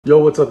Yo,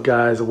 what's up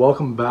guys?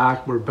 Welcome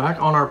back. We're back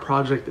on our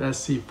project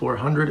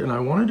SC400 and I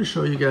wanted to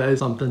show you guys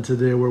something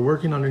today. We're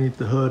working underneath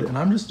the hood and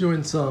I'm just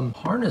doing some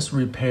harness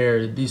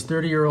repair. These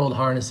 30-year-old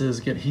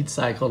harnesses get heat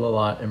cycled a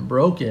lot and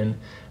broken,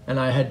 and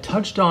I had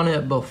touched on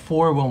it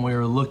before when we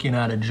were looking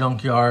at a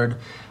junkyard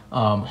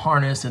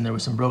harness and there were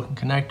some broken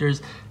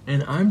connectors,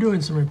 and I'm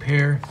doing some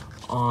repair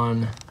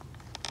on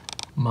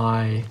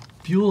my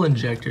fuel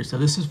injector. So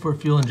this is for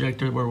fuel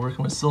injector. We're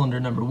working with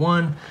cylinder number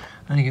 1.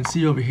 And you can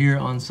see over here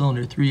on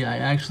cylinder 3, I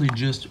actually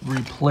just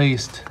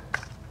replaced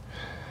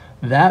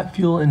that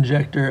fuel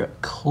injector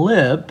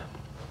clip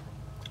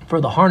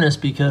for the harness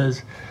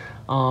because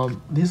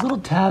these little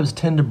tabs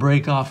tend to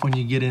break off when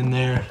you get in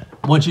there.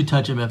 Once you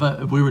touch them,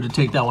 if we were to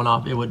take that one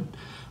off, it would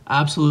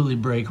absolutely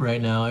break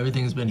right now.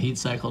 Everything's been heat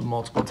cycled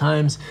multiple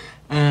times.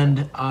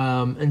 And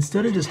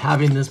instead of just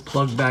having this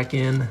plugged back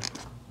in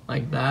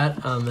like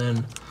that and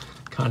then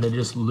kind of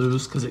just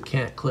loose because it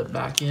can't clip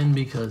back in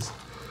because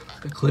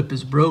the clip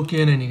is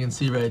broken, and you can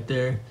see right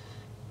there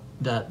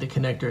that the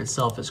connector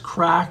itself is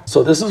cracked.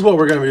 So this is what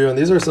we're gonna be doing.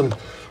 These are some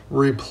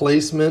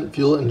replacement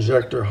fuel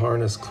injector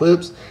harness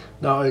clips.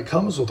 Now it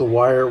comes with a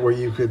wire where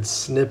you could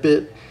snip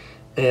it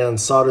and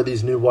solder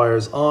these new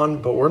wires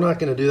on, but we're not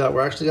gonna do that.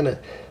 We're actually gonna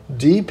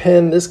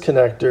de-pin this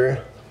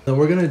connector. Then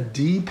we're gonna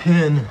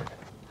de-pin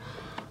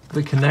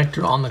the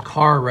connector on the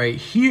car right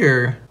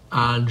here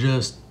and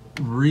just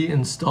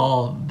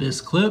reinstall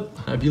this clip.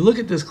 Now, if you look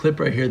at this clip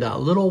right here, that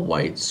little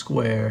white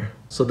square.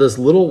 So this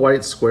little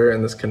white square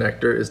in this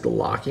connector is the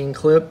locking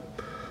clip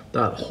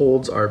that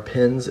holds our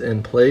pins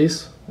in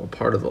place, well,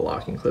 part of the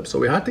locking clip. So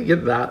we have to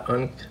get that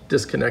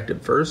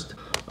disconnected first.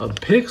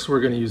 Picks, we're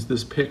gonna use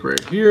this pick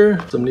right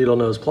here, some needle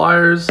nose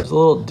pliers. There's a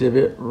little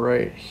divot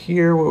right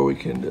here where we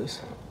can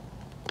just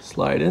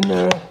slide in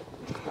there.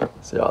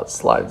 See how it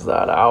slides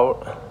that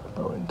out.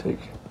 I'm gonna take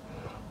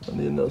the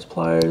needle nose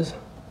pliers.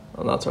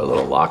 And that's our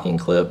little locking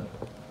clip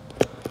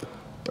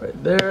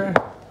right there.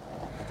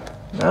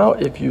 Now,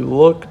 if you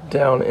look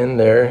down in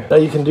there, now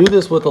you can do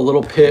this with a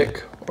little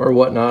pick or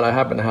whatnot. I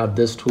happen to have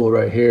this tool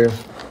right here.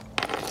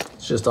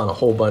 It's just on a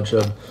whole bunch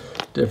of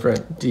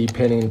different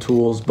de-pinning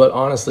tools, but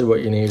honestly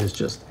what you need is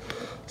just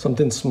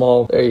something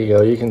small. There you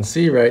go. You can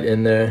see right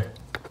in there,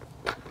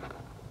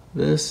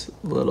 this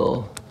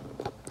little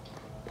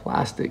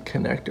plastic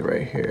connector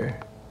right here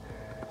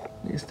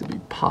needs to be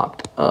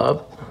popped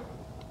up.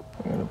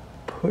 I'm gonna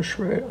push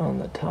right on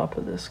the top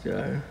of this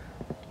guy,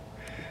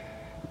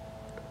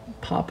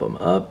 pop them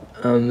up,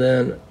 and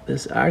then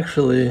this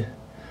actually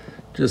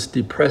just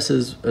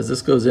depresses as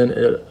this goes in.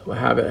 It will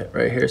have it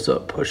right here, so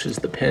it pushes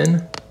the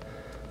pin,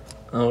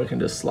 and we can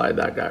just slide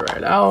that guy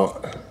right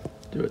out.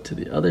 Do it to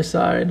the other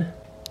side.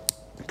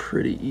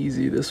 Pretty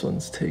easy. This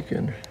one's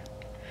taken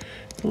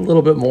a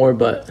little bit more,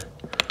 but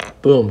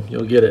boom,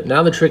 you'll get it.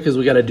 Now the trick is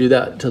we got to do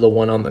that to the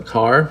one on the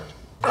car.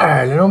 All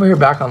right, and over here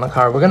back on the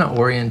car, we're gonna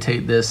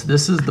orientate this.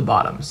 This is the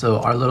bottom. So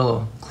our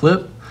little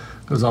clip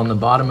goes on the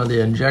bottom of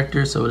the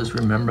injector, so just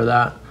remember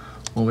that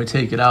when we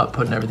take it out,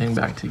 putting everything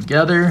back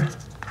together.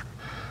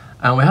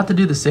 And we have to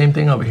do the same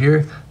thing over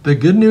here. The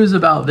good news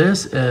about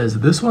this is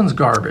this one's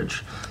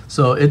garbage.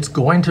 So it's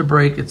going to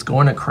break, it's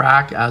going to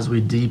crack as we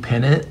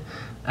de-pin it,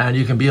 and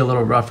you can be a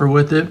little rougher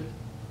with it.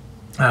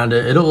 And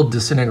it'll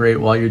disintegrate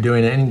while you're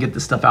doing it, and you can get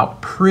this stuff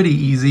out pretty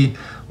easy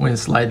when you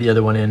slide the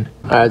other one in.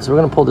 All right, so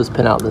we're gonna pull this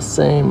pin out the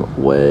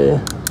same way.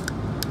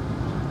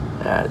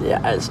 And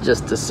yeah, it's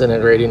just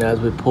disintegrating as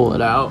we pull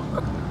it out.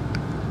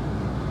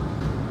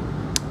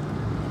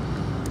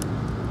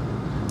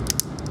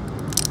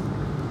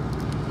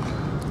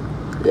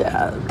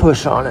 Yeah,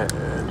 push on it,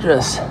 and it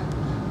just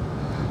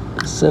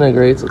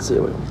disintegrates. Let's see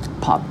if we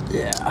can pop,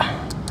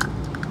 yeah.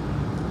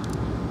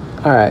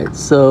 All right,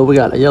 so we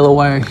got a yellow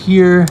wire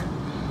here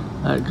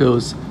that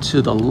goes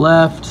to the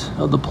left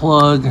of the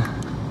plug.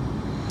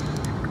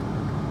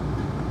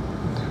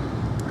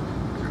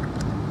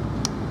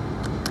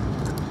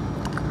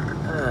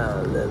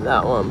 And then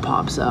that one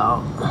pops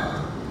out.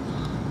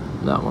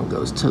 That one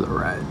goes to the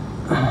right.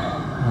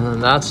 And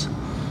then that's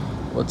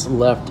what's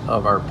left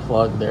of our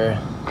plug there.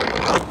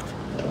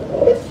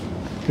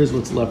 Here's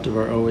what's left of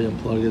our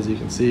OEM plug, as you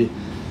can see.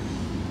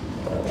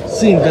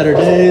 Seen better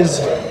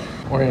days.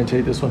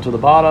 Orientate this one to the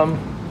bottom,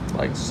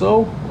 like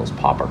so. Let's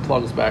pop our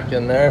plugs back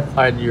in there.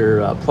 Slide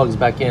your plugs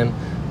back in.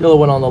 Yellow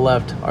went on the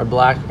left, our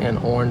black and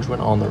orange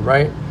went on the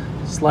right.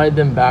 Slide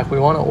them back. We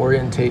want to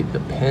orientate the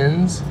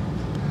pins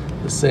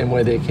the same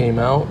way they came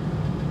out,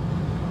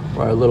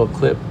 where our little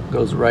clip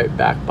goes right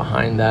back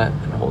behind that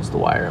and holds the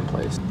wire in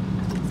place.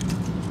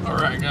 All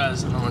right,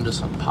 guys, and I'm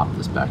just gonna pop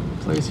this back in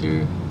place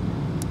here.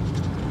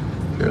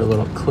 Hear a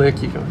little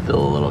click. You can feel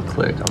a little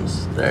click.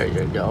 There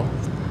you go.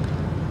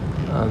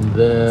 And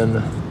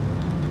then,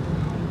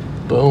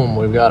 boom,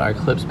 we've got our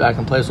clips back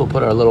in place. We'll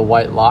put our little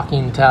white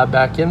locking tab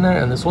back in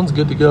there, and this one's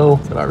good to go.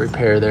 Got our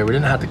repair there. We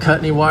didn't have to cut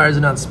any wires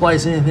and not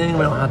splice anything.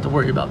 We don't have to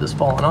worry about this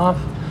falling off.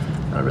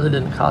 And it really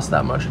didn't cost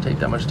that much or take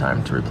that much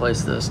time to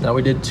replace this. Now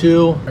we did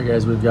 2. All right,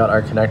 guys, we've got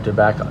our connector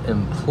back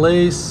in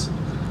place.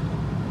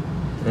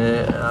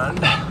 And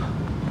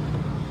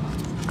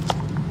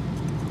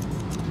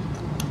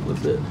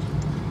with it.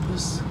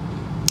 Just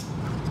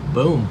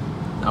boom.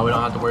 Now we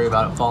don't have to worry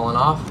about it falling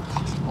off.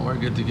 And we're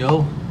good to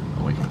go.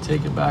 And we can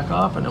take it back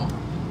off and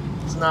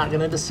it's not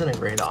gonna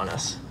disintegrate on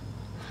us.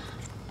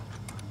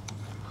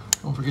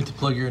 Don't forget to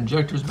plug your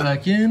injectors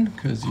back in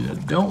because you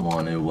don't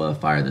want to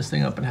fire this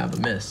thing up and have a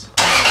miss.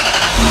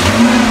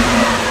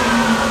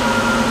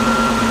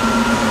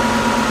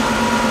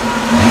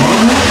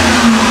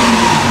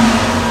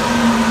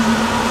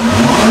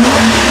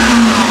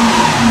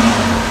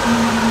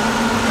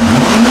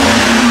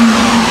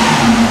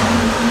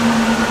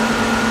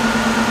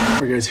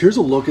 Alright guys, here's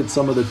a look at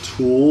some of the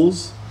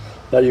tools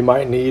that you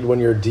might need when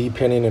you're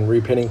depinning and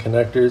repinning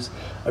connectors.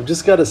 I've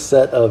just got a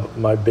set of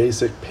my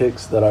basic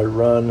picks that I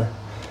run,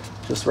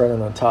 just right in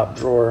the top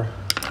drawer.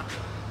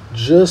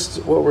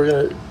 Just what we're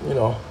gonna, you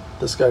know,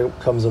 this guy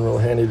comes in real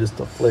handy just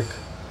to flick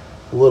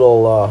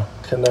little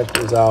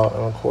connectors out.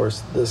 And of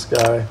course this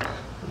guy.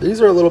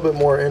 These are a little bit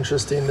more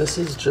interesting. This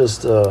is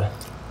just a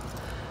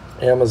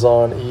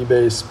Amazon,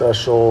 eBay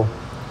special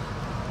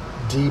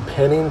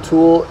depinning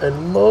tool.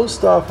 And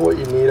most off what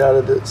you need out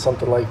of it,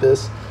 something like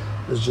this,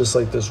 is just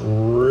like this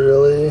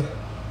really,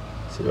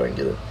 see if I can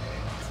get it,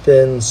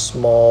 thin,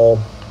 small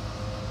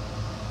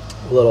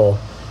little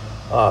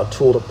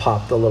tool to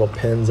pop the little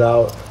pins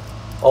out.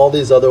 All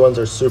these other ones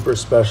are super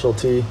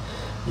specialty.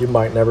 You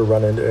might never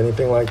run into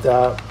anything like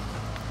that.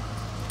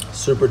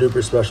 Super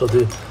duper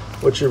specialty.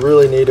 What you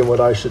really need and what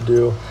I should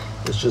do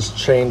is just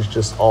change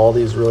just all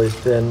these really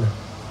thin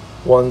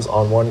ones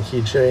on one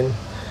keychain,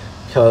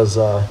 because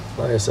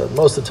like I said,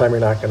 most of the time you're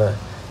not gonna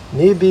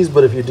need these,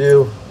 but if you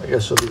do, I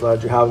guess you'll be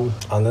glad you have them.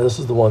 And this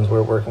is the ones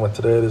we're working with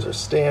today. These are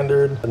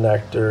standard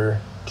connector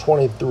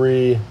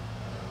 23,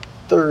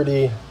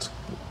 30.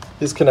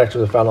 These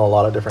connectors are found on a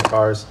lot of different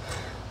cars.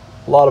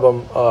 A lot of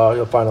them,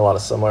 you'll find a lot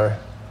of similar.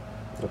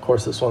 Of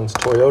course, this one's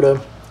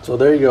Toyota. So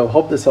there you go.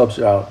 Hope this helps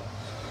you out.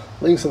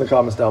 Links in the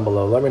comments down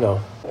below. Let me know.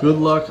 Good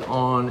luck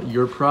on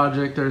your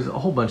project. There's a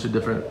whole bunch of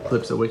different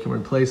clips that we can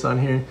replace on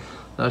here.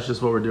 That's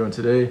just what we're doing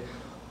today.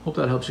 Hope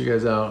that helps you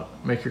guys out.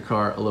 Make your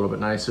car a little bit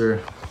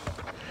nicer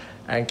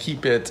and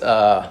keep it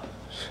that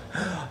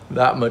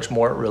much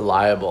more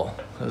reliable.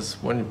 Because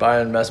when you're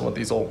buying and messing with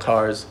these old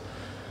cars,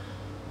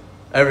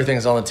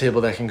 everything's on the table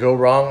that can go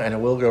wrong, and it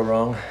will go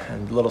wrong.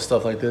 And little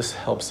stuff like this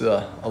helps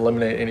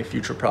eliminate any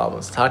future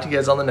problems. Talk to you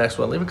guys on the next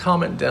one. Leave a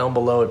comment down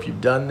below if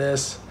you've done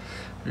this,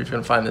 if you're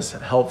gonna find this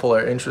helpful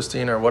or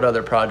interesting, or what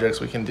other projects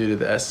we can do to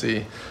the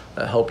SC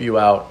that help you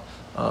out.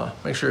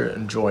 Make sure you're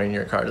enjoying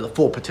your car to the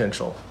full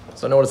potential.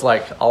 So I know what it's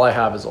like. All I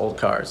have is old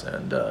cars,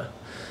 and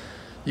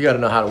you gotta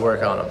know how to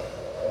work on them,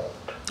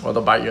 or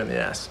they'll bite you in the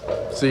ass.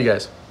 See you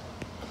guys.